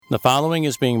The following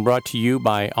is being brought to you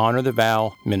by Honor the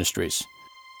Vow Ministries.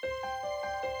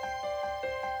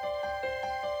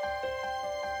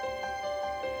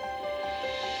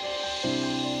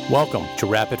 Welcome to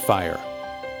Rapid Fire,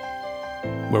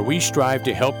 where we strive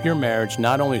to help your marriage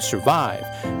not only survive,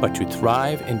 but to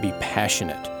thrive and be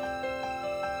passionate.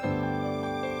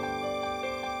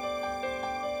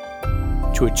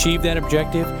 To achieve that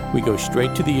objective, we go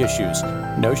straight to the issues.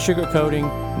 No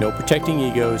sugarcoating, no protecting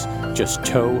egos, just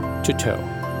toe to toe.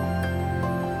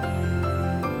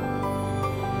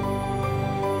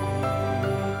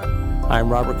 I'm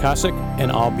Robert Kosick,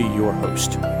 and I'll be your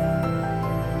host.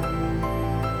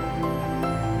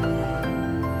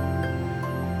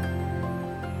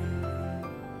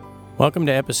 Welcome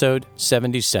to episode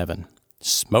 77,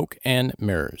 Smoke and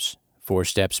Mirrors, 4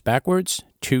 Steps Backwards,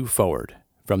 2 Forward,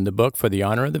 from the book For the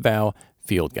Honor of the Vow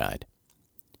Field Guide.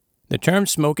 The term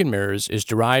smoke and mirrors is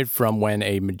derived from when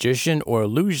a magician or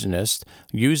illusionist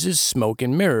uses smoke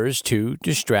and mirrors to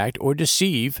distract or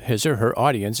deceive his or her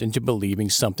audience into believing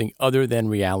something other than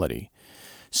reality.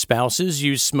 Spouses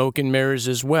use smoke and mirrors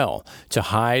as well to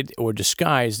hide or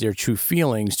disguise their true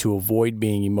feelings to avoid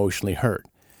being emotionally hurt.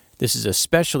 This is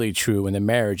especially true when the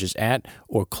marriage is at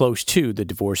or close to the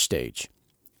divorce stage.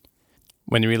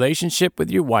 When the relationship with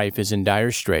your wife is in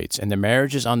dire straits and the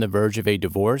marriage is on the verge of a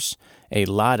divorce, a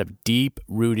lot of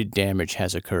deep-rooted damage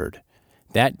has occurred.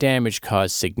 That damage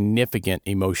caused significant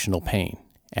emotional pain.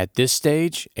 At this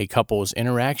stage, a couple's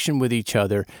interaction with each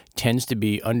other tends to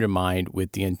be undermined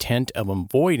with the intent of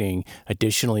avoiding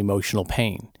additional emotional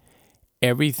pain.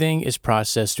 Everything is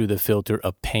processed through the filter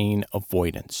of pain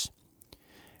avoidance.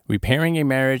 Repairing a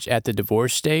marriage at the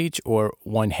divorce stage or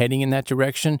one heading in that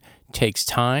direction takes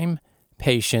time,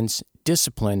 patience,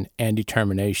 discipline, and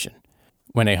determination.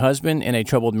 When a husband in a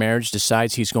troubled marriage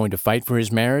decides he's going to fight for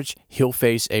his marriage, he'll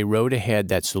face a road ahead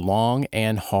that's long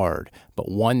and hard, but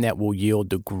one that will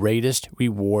yield the greatest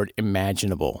reward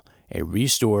imaginable, a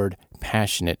restored,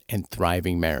 passionate, and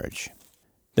thriving marriage.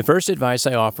 The first advice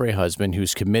I offer a husband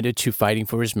who's committed to fighting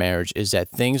for his marriage is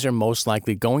that things are most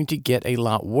likely going to get a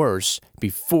lot worse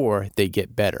before they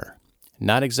get better.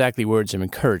 Not exactly words of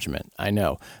encouragement, I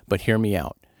know, but hear me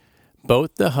out.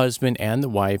 Both the husband and the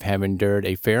wife have endured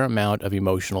a fair amount of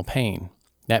emotional pain.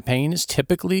 That pain is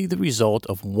typically the result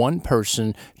of one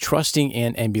person trusting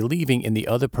in and believing in the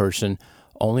other person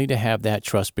only to have that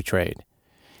trust betrayed.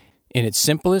 In its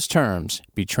simplest terms,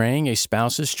 betraying a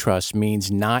spouse's trust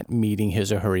means not meeting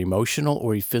his or her emotional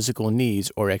or physical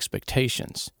needs or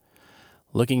expectations.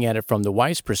 Looking at it from the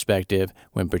wife's perspective,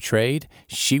 when betrayed,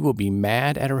 she will be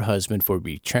mad at her husband for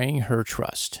betraying her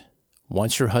trust.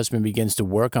 Once her husband begins to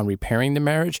work on repairing the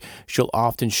marriage, she'll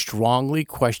often strongly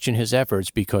question his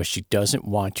efforts because she doesn't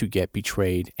want to get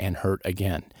betrayed and hurt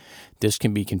again. This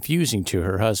can be confusing to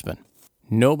her husband.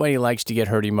 Nobody likes to get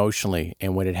hurt emotionally,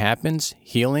 and when it happens,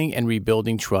 healing and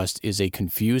rebuilding trust is a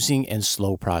confusing and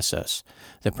slow process.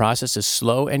 The process is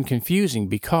slow and confusing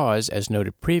because, as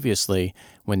noted previously,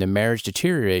 when the marriage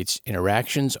deteriorates,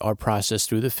 interactions are processed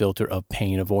through the filter of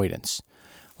pain avoidance.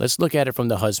 Let's look at it from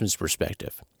the husband's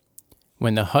perspective.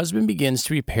 When the husband begins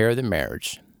to repair the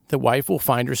marriage, the wife will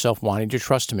find herself wanting to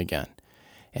trust him again.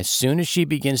 As soon as she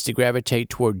begins to gravitate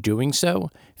toward doing so,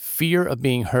 fear of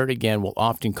being hurt again will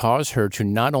often cause her to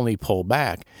not only pull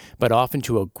back, but often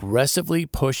to aggressively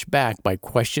push back by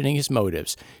questioning his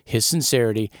motives, his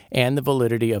sincerity, and the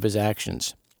validity of his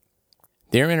actions.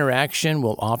 Their interaction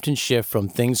will often shift from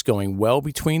things going well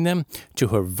between them to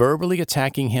her verbally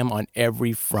attacking him on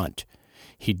every front.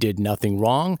 He did nothing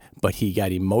wrong, but he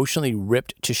got emotionally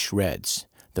ripped to shreds.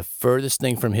 The furthest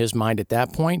thing from his mind at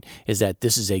that point is that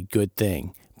this is a good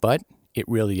thing, but it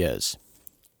really is.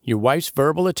 Your wife's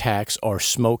verbal attacks are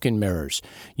smoke and mirrors.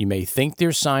 You may think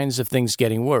they're signs of things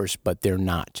getting worse, but they're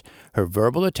not. Her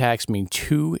verbal attacks mean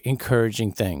 2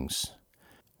 encouraging things.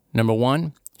 Number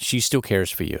 1, she still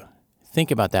cares for you. Think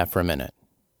about that for a minute.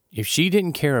 If she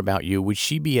didn't care about you, would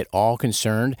she be at all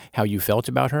concerned how you felt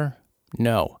about her?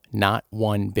 No, not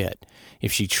one bit.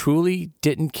 If she truly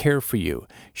didn't care for you,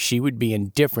 she would be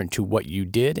indifferent to what you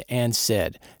did and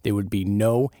said. There would be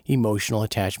no emotional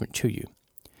attachment to you.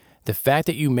 The fact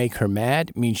that you make her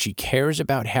mad means she cares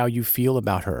about how you feel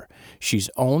about her. She's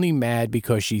only mad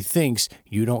because she thinks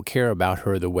you don't care about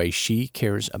her the way she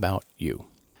cares about you.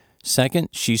 Second,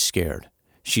 she's scared.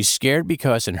 She's scared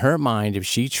because in her mind, if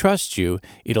she trusts you,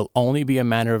 it'll only be a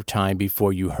matter of time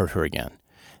before you hurt her again.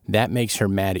 That makes her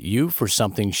mad at you for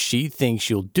something she thinks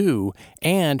you'll do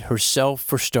and herself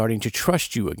for starting to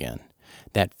trust you again.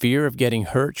 That fear of getting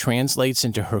hurt translates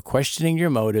into her questioning your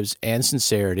motives and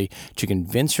sincerity to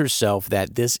convince herself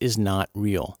that this is not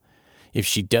real. If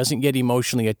she doesn't get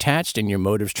emotionally attached and your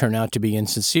motives turn out to be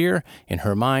insincere, in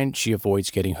her mind, she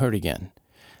avoids getting hurt again.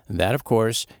 That, of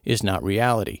course, is not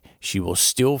reality. She will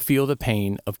still feel the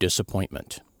pain of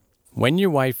disappointment. When your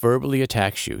wife verbally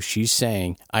attacks you, she's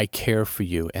saying, I care for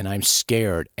you, and I'm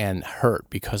scared and hurt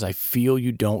because I feel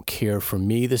you don't care for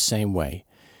me the same way.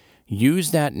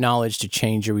 Use that knowledge to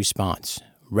change your response.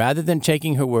 Rather than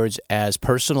taking her words as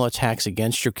personal attacks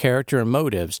against your character and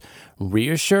motives,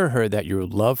 reassure her that your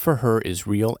love for her is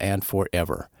real and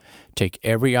forever. Take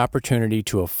every opportunity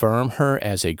to affirm her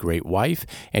as a great wife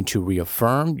and to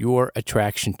reaffirm your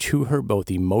attraction to her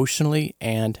both emotionally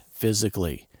and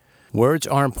physically. Words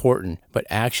are important, but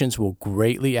actions will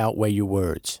greatly outweigh your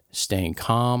words. Staying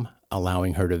calm,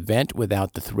 allowing her to vent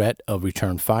without the threat of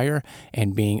return fire,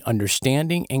 and being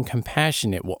understanding and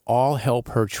compassionate will all help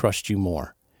her trust you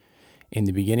more. In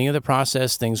the beginning of the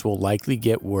process, things will likely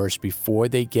get worse before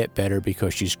they get better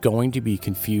because she's going to be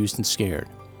confused and scared.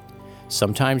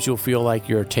 Sometimes you'll feel like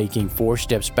you're taking 4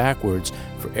 steps backwards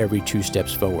for every 2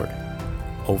 steps forward.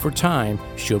 Over time,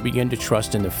 she'll begin to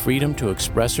trust in the freedom to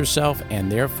express herself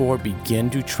and therefore begin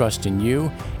to trust in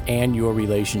you and your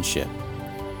relationship.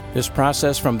 This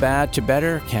process from bad to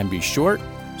better can be short,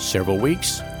 several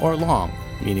weeks, or long,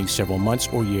 meaning several months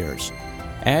or years.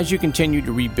 As you continue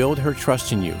to rebuild her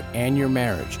trust in you and your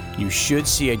marriage, you should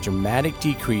see a dramatic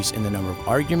decrease in the number of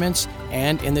arguments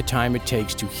and in the time it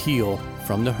takes to heal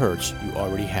from the hurts you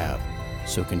already have.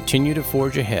 So continue to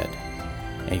forge ahead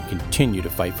and continue to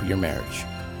fight for your marriage.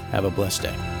 Have a blessed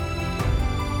day.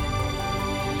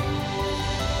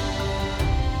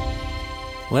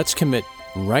 Let's commit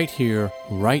right here,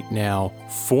 right now,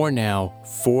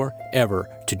 forever,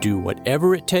 to do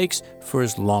whatever it takes for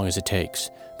as long as it takes.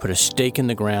 Put a stake in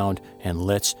the ground and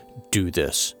let's do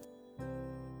this.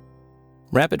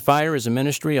 Rapid Fire is a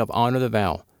ministry of Honor the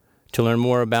Vow. To learn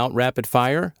more about Rapid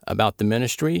Fire, about the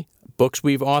ministry, books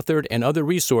we've authored, and other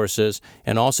resources,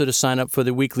 and also to sign up for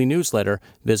the weekly newsletter,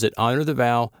 visit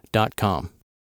honorthevow.com.